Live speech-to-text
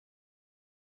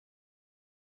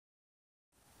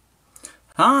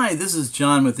Hi, this is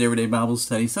John with Everyday Bible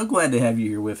Study. So glad to have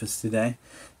you here with us today.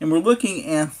 And we're looking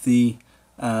at the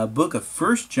book of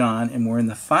First John, and we're in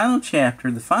the final chapter,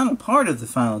 the final part of the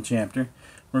final chapter.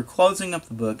 We're closing up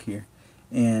the book here,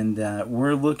 and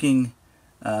we're looking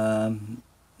at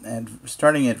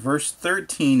starting at verse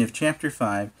 13 of chapter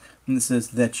 5, and it says,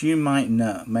 "That you may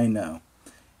know."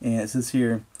 And it says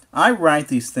here, "I write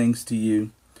these things to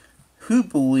you who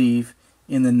believe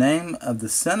in the name of the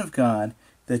Son of God,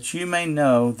 that you may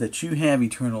know that you have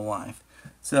eternal life."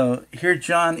 So here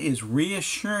John is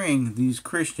reassuring these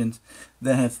Christians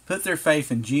that have put their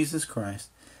faith in Jesus Christ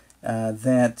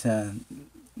that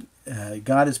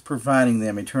God is providing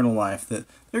them eternal life, that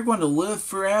they're going to live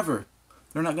forever.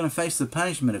 They're not going to face the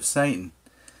punishment of Satan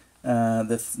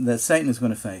that Satan is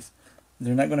going to face.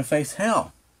 They're not going to face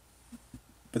hell,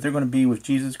 but they're going to be with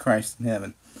Jesus Christ in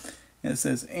heaven. And it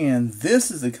says, "And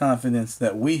this is the confidence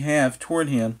that we have toward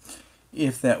him,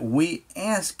 if that we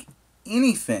ask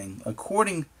anything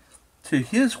according to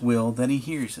his will, that he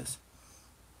hears us."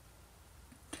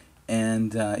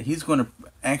 And he's going to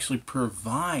actually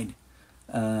provide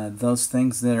those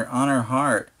things that are on our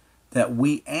heart that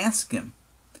we ask him.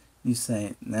 You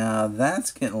say, now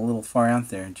that's getting a little far out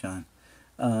there, John.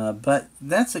 But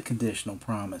that's a conditional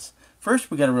promise. First,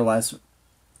 we got to realize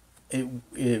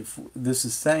if this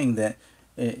is saying that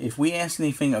if we ask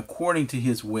anything according to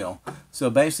his will. So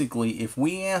basically, if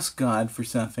we ask God for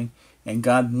something and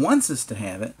God wants us to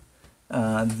have it,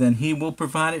 then he will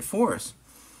provide it for us.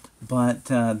 But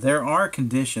there are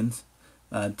conditions,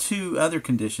 two other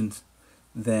conditions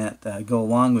that go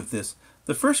along with this.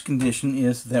 The first condition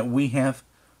is that we have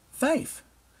faith,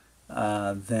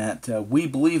 that we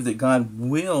believe that God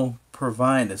will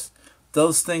provide us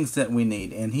those things that we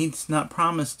need. And he's not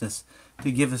promised us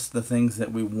to give us the things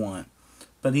that we want,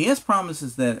 but he has promised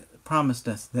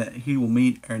us that he will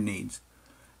meet our needs.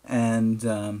 And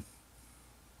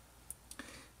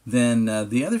then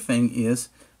the other thing is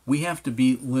we have to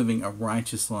be living a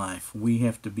righteous life. We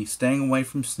have to be staying away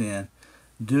from sin,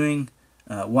 doing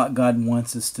what God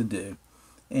wants us to do.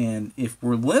 And if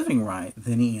we're living right,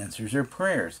 then he answers our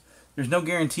prayers. There's no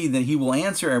guarantee that he will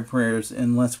answer our prayers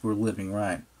unless we're living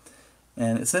right.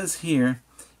 And it says here,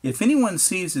 "If anyone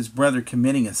sees his brother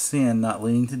committing a sin not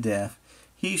leading to death,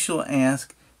 he shall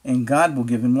ask, and God will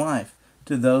give him life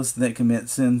to those that commit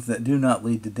sins that do not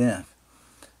lead to death."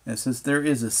 And it says there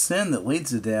is a sin that leads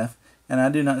to death, and I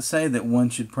do not say that one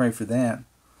should pray for that.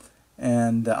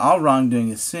 And all wrongdoing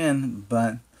is sin,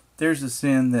 but there's a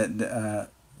sin that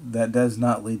does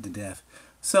not lead to death.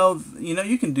 So,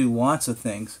 you can do lots of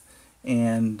things,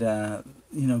 and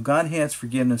God has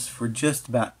forgiveness for just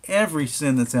about every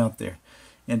sin that's out there.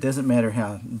 And it doesn't matter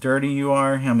how dirty you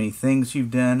are, how many things you've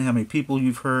done, how many people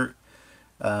you've hurt.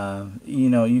 You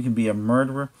can be a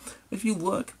murderer. If you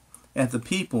look at the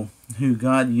people who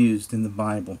God used in the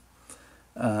Bible,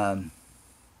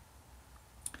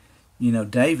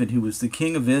 David, who was the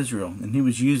king of Israel, and he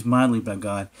was used mightily by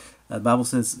God. The Bible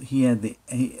says David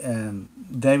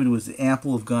was the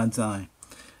apple of God's eye,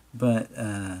 but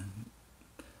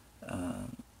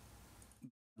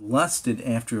lusted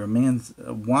after a man's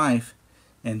wife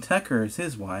and took her as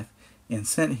his wife and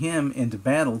sent him into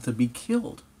battle to be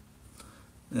killed.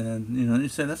 And they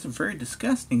said that's a very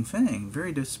disgusting thing,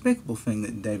 very despicable thing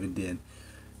that David did,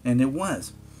 and it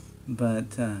was.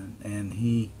 But and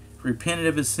he repented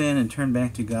of his sin and turned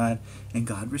back to God, and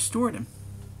God restored him.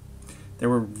 There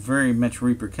were very much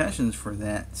repercussions for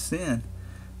that sin,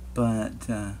 but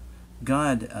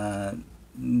God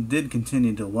did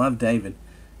continue to love David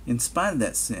in spite of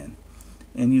that sin.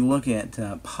 And you look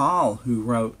at Paul, who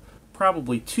wrote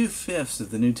probably 2/5 of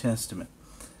the New Testament,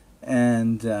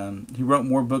 and he wrote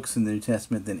more books in the New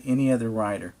Testament than any other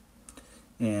writer.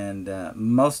 And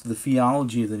most of the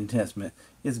theology of the New Testament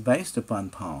is based upon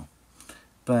Paul.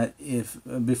 But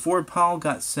before Paul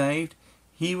got saved,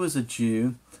 he was a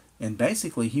Jew, and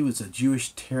basically he was a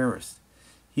Jewish terrorist.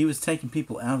 He was taking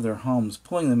people out of their homes,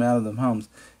 pulling them out of their homes,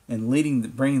 and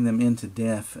bringing them into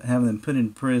death, having them put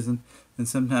in prison, and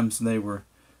sometimes they were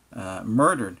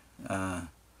murdered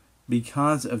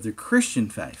because of their Christian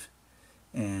faith.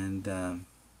 And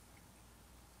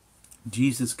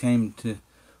Jesus came to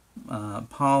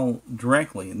Paul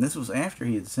directly, and this was after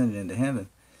he had ascended into heaven,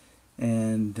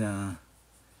 and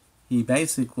he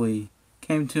basically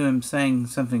came to him saying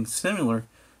something similar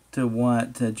to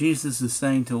what Jesus is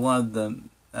saying to a lot of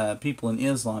the people in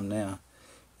Islam now.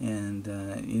 And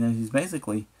he's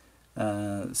basically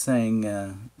saying,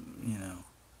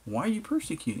 why are you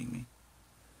persecuting me?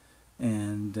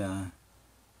 And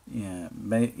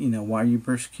why are you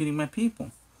persecuting my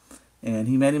people? And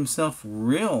he made himself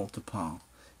real to Paul.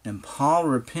 And Paul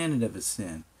repented of his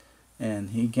sin,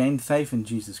 and he gained faith in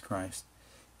Jesus Christ.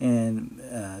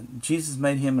 And Jesus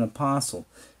made him an apostle,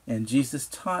 and Jesus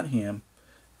taught him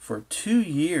for 2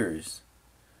 years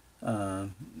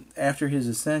after his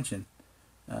ascension,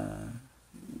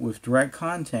 with direct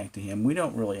contact to him. We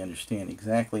don't really understand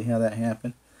exactly how that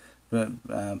happened,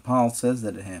 but Paul says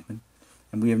that it happened,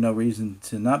 and we have no reason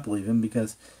to not believe him,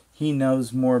 because he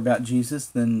knows more about Jesus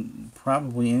than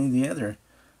probably any of the other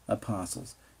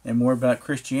apostles, and more about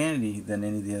Christianity than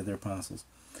any of the other apostles.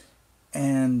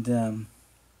 And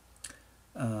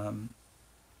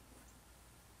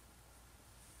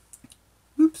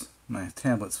oops, my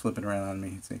tablet's flipping around on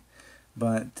me. See,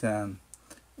 but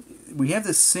we have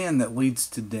this sin that leads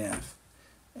to death,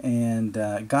 and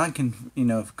God can,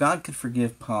 if God could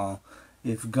forgive Paul,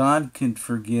 if God could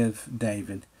forgive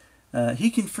David, He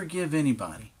can forgive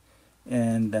anybody,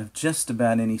 and just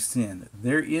about any sin.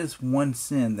 There is one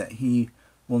sin that He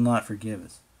will not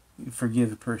forgive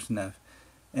a person of,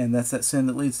 and that's that sin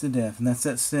that leads to death, and that's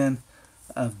that sin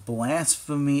of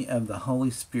blasphemy of the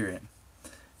Holy Spirit.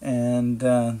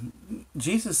 And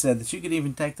Jesus said that you could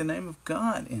even take the name of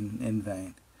God in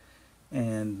vain.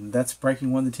 And that's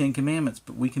breaking one of the 10 Commandments,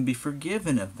 but we can be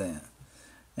forgiven of that.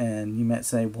 And you might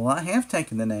say, well, I have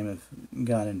taken the name of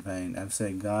God in vain. I've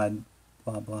said God,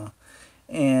 blah, blah.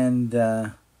 And,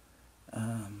 I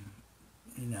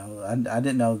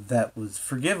didn't know that was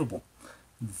forgivable.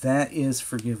 That is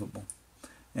forgivable.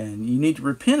 And you need to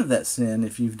repent of that sin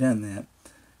if you've done that,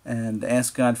 and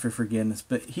ask God for forgiveness.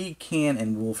 But He can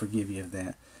and will forgive you of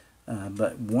that.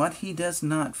 But what He does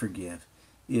not forgive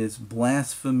is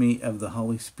blasphemy of the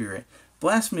Holy Spirit.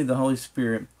 Blasphemy of the Holy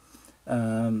Spirit,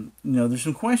 there's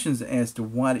some questions as to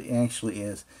what it actually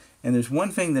is. And there's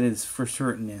one thing that is for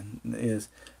certain is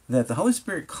that the Holy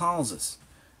Spirit calls us.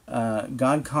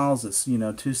 God calls us,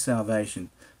 to salvation.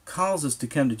 Calls us to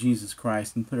come to Jesus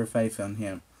Christ and put our faith on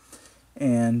Him.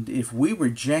 And if we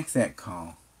reject that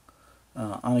call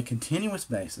on a continuous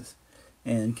basis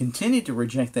and continue to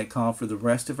reject that call for the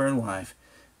rest of our life,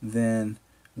 then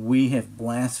we have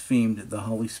blasphemed the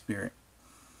Holy Spirit.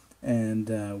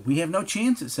 And we have no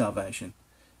chance at salvation.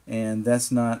 And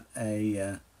that's not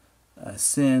a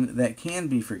sin that can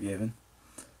be forgiven,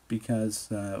 because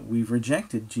we've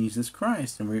rejected Jesus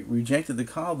Christ, and we rejected the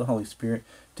call of the Holy Spirit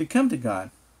to come to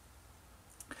God.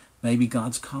 Maybe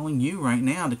God's calling you right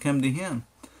now to come to Him,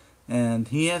 and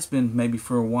He has been maybe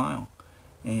for a while,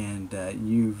 and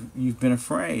you've been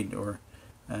afraid, or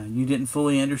you didn't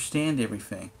fully understand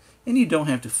everything. And you don't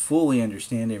have to fully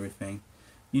understand everything.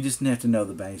 You just have to know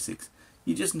the basics.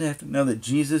 You just have to know that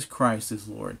Jesus Christ is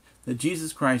Lord, that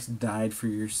Jesus Christ died for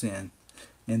your sin,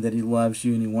 and that He loves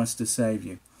you and He wants to save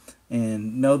you.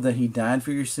 And know that He died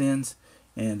for your sins,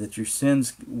 and that your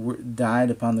sins died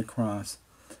upon the cross.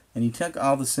 And He took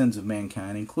all the sins of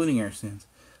mankind, including our sins,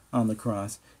 on the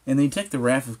cross. And then He took the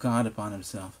wrath of God upon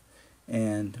Himself.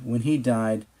 And when He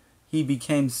died, He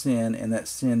became sin, and that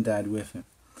sin died with Him.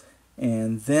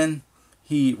 And then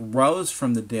He rose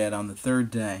from the dead on the third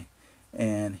day,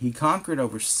 and He conquered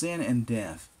over sin and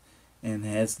death, and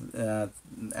has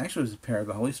actually it was the power of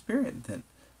the Holy Spirit that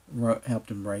helped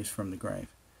Him rise from the grave.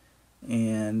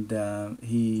 And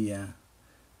He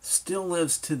still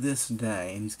lives to this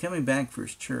day, and He's coming back for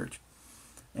His church.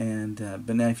 And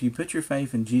but now, if you put your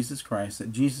faith in Jesus Christ,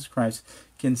 that Jesus Christ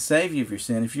can save you of your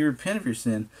sin, if you repent of your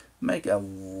sin, make a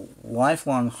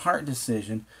lifelong heart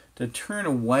decision to turn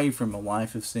away from a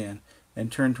life of sin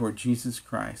and turn toward Jesus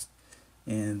Christ,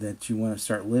 and that you want to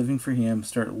start living for Him,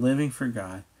 start living for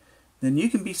God, then you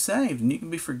can be saved and you can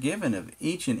be forgiven of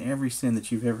each and every sin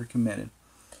that you've ever committed.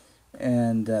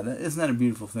 And isn't that a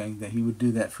beautiful thing that He would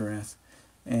do that for us?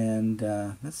 And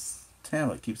this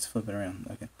tablet keeps flipping around.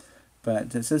 Okay,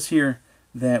 but it says here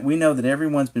that we know that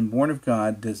everyone's been born of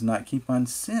God does not keep on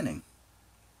sinning.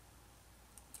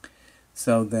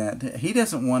 So that He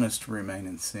doesn't want us to remain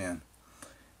in sin.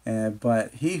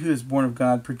 But he who is born of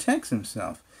God protects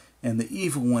himself, and the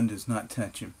evil one does not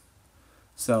touch him.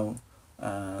 So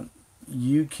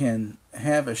you can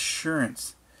have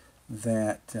assurance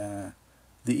that the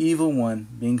evil one,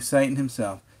 being Satan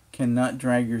himself, cannot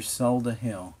drag your soul to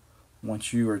hell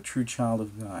once you are a true child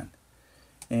of God.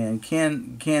 And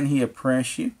can he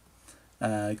oppress you?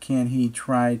 Can he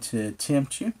try to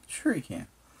tempt you? Sure he can.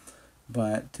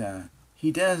 But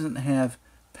he doesn't have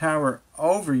power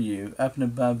over you up and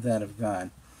above that of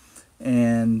God.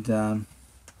 And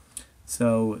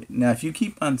so now if you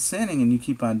keep on sinning and you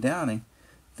keep on doubting,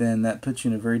 then that puts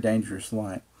you in a very dangerous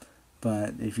light.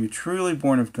 But if you're truly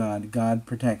born of God, God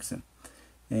protects him.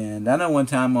 And I know one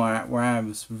time where I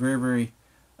was very, very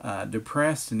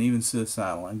depressed and even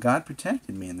suicidal, and God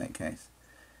protected me in that case.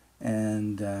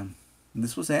 And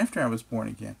this was after I was born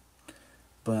again.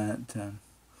 But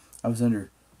I was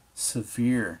under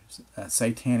severe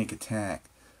satanic attack,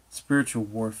 spiritual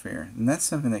warfare. And that's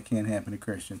something that can happen to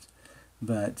Christians.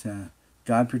 But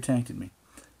God protected me.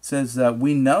 It says,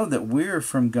 we know that we're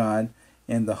from God,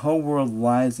 and the whole world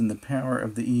lies in the power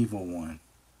of the evil one.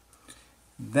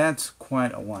 That's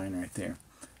quite a line right there.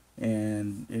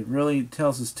 And it really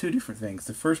tells us two different things.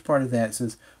 The first part of that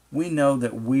says, we know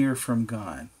that we're from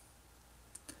God.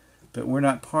 But we're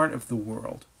not part of the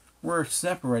world. We're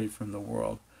separated from the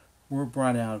world. We're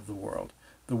brought out of the world.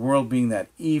 The world being that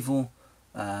evil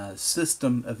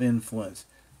system of influence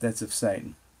that's of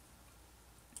Satan.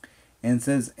 And it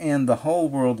says, and the whole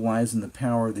world lies in the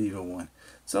power of the evil one.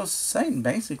 So Satan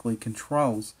basically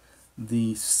controls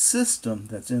the system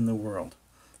that's in the world.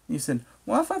 He said,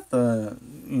 well, I thought the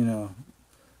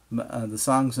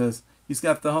song says he's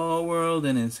got the whole world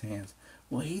in his hands.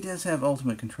 Well, he does have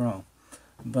ultimate control.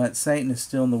 But Satan is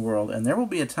still in the world, and there will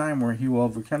be a time where he will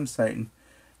overcome Satan,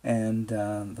 and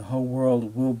the whole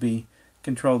world will be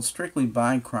controlled strictly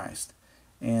by Christ,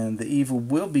 and the evil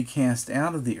will be cast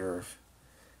out of the earth,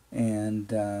 and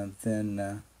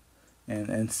then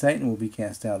Satan will be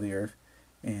cast out of the earth,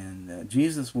 and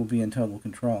Jesus will be in total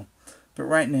control. But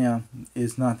right now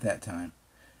is not that time.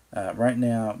 Right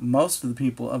now, most of the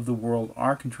people of the world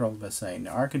are controlled by Satan,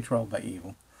 are controlled by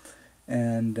evil.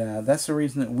 And that's the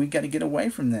reason that we got to get away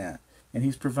from that. And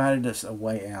he's provided us a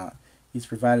way out. He's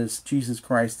provided us Jesus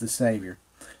Christ the Savior.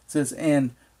 It says,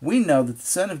 and we know that the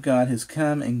Son of God has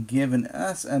come and given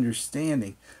us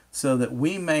understanding so that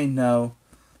we may know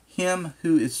him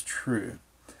who is true.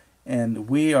 And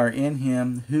we are in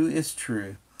him who is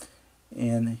true,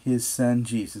 in his Son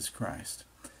Jesus Christ.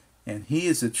 And he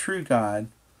is a true God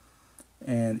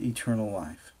and eternal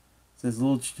life. It says,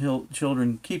 little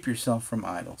children, keep yourself from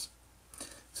idols.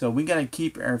 So we got to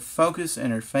keep our focus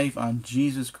and our faith on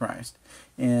Jesus Christ.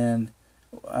 And,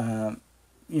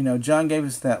 John gave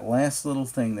us that last little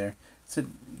thing there. He said,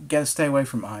 you got to stay away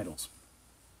from idols.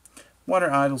 What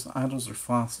are idols? Idols are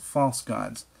false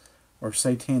gods or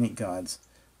satanic gods,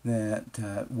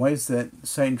 that ways that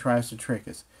Satan tries to trick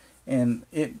us. And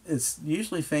it's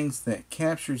usually things that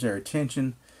captures our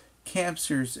attention,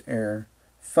 captures our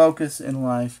focus in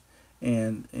life.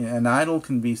 And an idol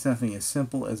can be something as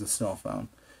simple as a cell phone.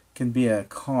 Can be a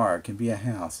car, can be a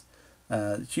house.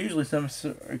 It's usually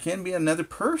it can be another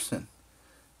person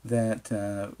that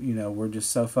we're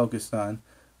just so focused on.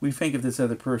 We think of this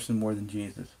other person more than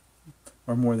Jesus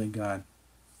or more than God.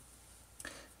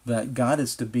 But God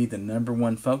is to be the number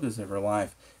one focus of our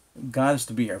life. God is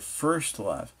to be our first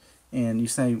love. And you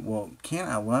say, well, can't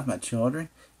I love my children?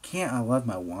 Can't I love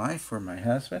my wife or my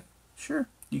husband? Sure,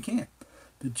 you can.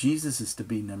 But Jesus is to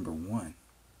be number one.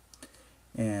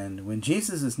 And when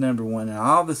Jesus is number one, and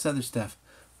all this other stuff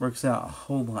works out a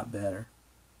whole lot better.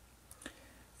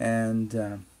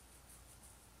 And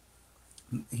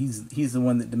he's the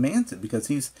one that demands it, because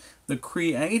he's the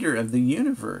creator of the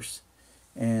universe.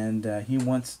 And he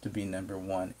wants to be number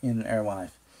one in our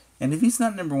life. And if he's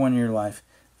not number one in your life,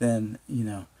 then,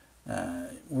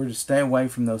 we're to stay away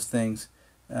from those things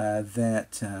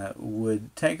that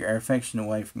would take our affection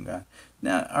away from God.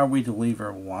 Now, are we to leave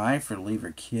our wife or leave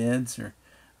our kids, or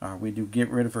are we to get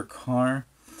rid of our car?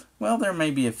 Well, there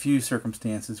may be a few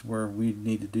circumstances where we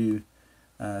need to do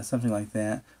something like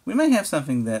that. We may have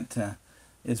something that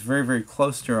is very, very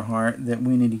close to our heart that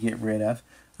we need to get rid of.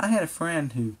 I had a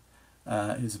friend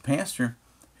who's a pastor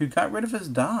who got rid of his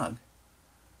dog.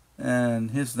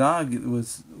 And his dog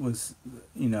was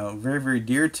very, very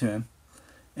dear to him.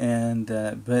 And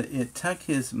but it took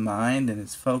his mind and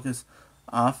his focus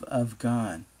off of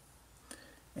God.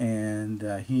 And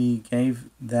he gave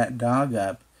that dog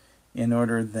up in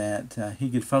order that he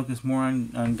could focus more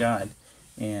on God.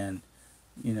 And,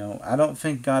 I don't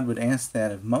think God would ask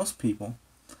that of most people.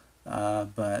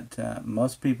 But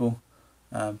most people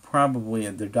probably,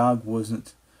 their dog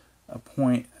wasn't a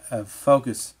point of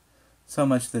focus so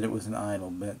much that it was an idol.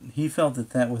 But he felt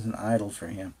that was an idol for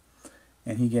him.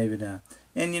 And he gave it up.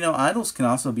 And, idols can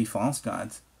also be false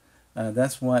gods.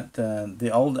 That's what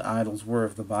the old idols were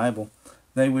of the Bible.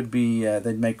 They would be,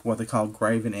 they'd make what they call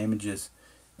graven images.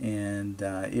 And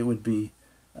it would be,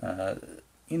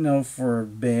 for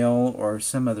Baal or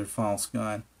some other false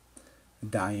god.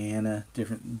 Diana,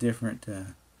 different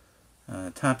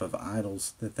type of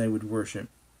idols that they would worship.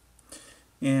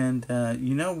 And,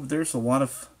 there's a lot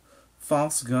of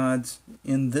false gods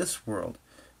in this world.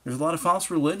 There's a lot of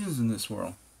false religions in this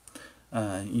world.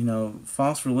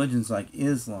 False religions like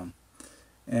Islam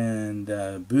and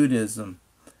Buddhism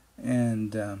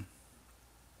and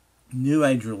New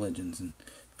Age religions and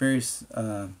various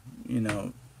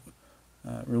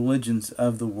religions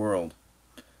of the world.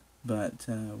 But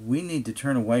we need to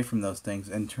turn away from those things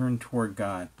and turn toward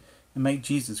God and make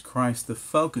Jesus Christ the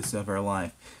focus of our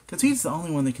life. Because He's the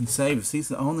only one that can save us. He's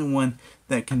the only one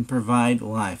that can provide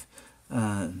life.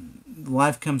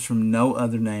 Life comes from no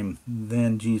other name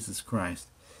than Jesus Christ.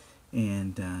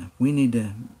 And we need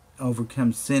to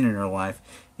overcome sin in our life.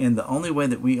 And the only way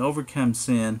that we overcome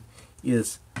sin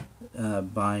is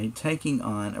by taking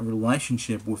on a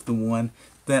relationship with the one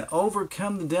that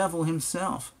overcome the devil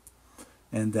himself.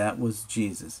 And that was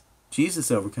Jesus.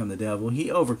 Jesus overcome the devil. He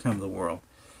overcome the world.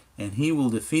 And He will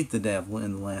defeat the devil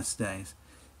in the last days.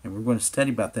 And we're going to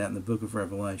study about that in the book of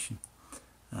Revelation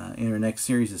in our next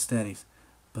series of studies.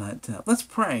 But let's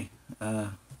pray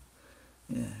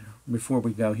before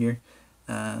we go here.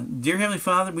 Dear Heavenly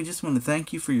Father, we just want to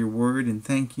thank You for Your word, and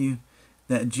thank You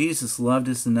that Jesus loved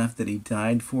us enough that He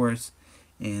died for us,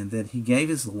 and that He gave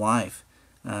His life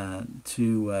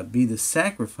to be the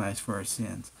sacrifice for our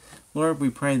sins. Lord, we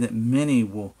pray that many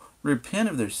will repent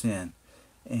of their sin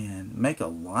and make a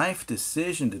life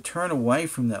decision to turn away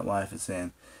from that life of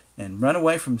sin and run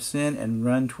away from sin and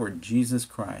run toward Jesus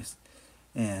Christ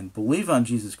and believe on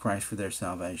Jesus Christ for their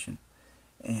salvation.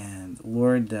 And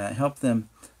Lord, help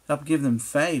give them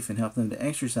faith and help them to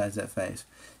exercise that faith.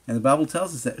 And the Bible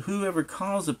tells us that whoever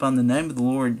calls upon the name of the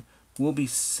Lord will be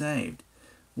saved.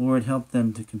 Lord, help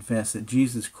them to confess that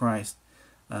Jesus Christ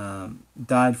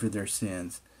died for their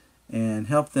sins, and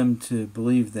help them to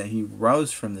believe that He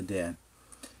rose from the dead,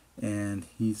 and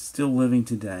He's still living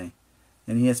today,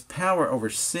 and He has power over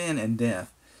sin and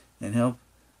death. And help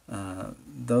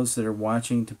those that are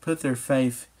watching to put their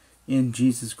faith in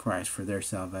Jesus Christ for their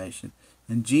salvation.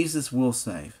 And Jesus will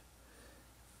save.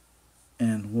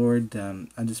 And Lord,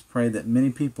 I just pray that many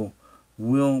people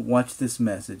will watch this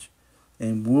message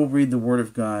and will read the Word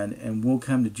of God and will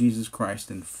come to Jesus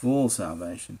Christ in full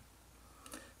salvation.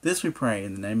 This we pray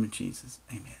in the name of Jesus.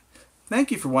 Amen.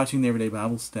 Thank you for watching the Everyday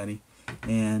Bible Study.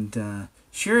 And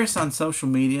share us on social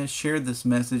media. Share this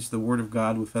message, the Word of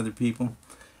God, with other people.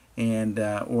 And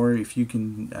or if you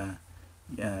can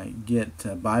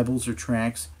get Bibles or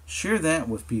tracts, share that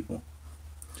with people.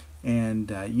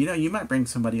 And you might bring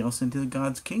somebody else into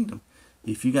God's kingdom.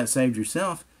 If you got saved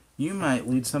yourself, you might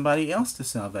lead somebody else to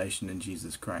salvation in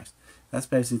Jesus Christ. That's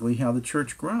basically how the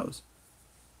church grows.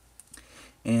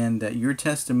 And your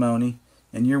testimony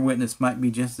and your witness might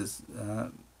be just as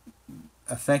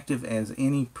effective as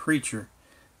any preacher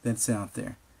that's out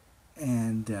there.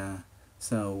 And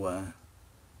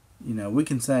we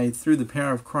can say through the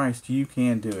power of Christ, you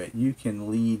can do it. You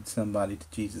can lead somebody to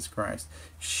Jesus Christ.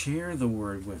 Share the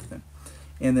word with them.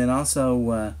 And then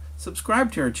also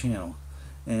subscribe to our channel.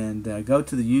 And go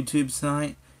to the YouTube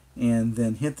site and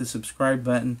then hit the subscribe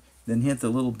button. Then hit the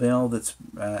little bell that's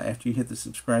after you hit the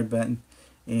subscribe button.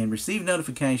 And receive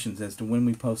notifications as to when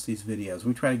we post these videos.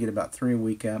 We try to get about 3 a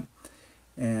week up.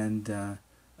 And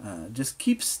just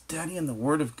keep studying the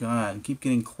Word of God and keep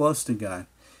getting close to God.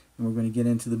 And we're going to get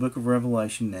into the book of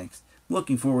Revelation next.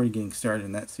 Looking forward to getting started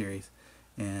in that series.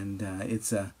 And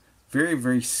it's a very,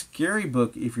 very scary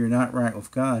book if you're not right with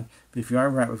God. But if you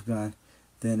are right with God,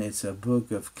 then it's a book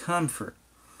of comfort.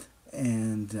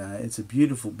 And it's a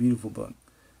beautiful, beautiful book.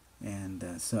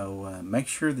 And so make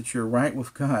sure that you're right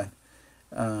with God.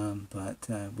 But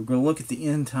we're going to look at the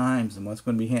end times and what's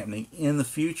going to be happening in the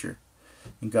future.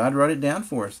 And God wrote it down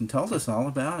for us and told us all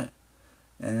about it.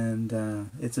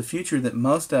 And it's a future that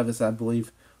most of us, I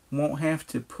believe, won't have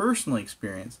to personally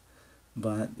experience.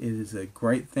 But it is a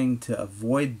great thing to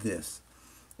avoid this.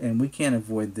 And we can't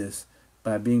avoid this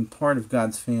by being part of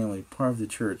God's family, part of the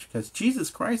church. Because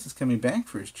Jesus Christ is coming back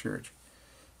for His church.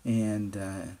 And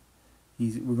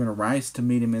we're going to rise to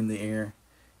meet Him in the air.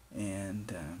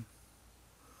 And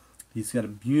He's got a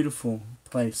beautiful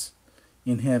place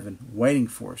in heaven waiting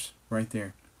for us right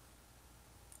there.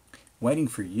 Waiting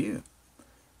for you.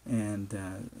 And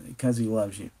because He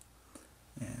loves you.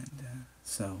 And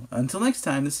so until next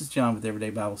time, this is John with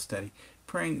Everyday Bible Study,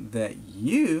 praying that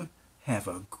you have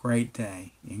a great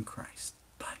day in Christ.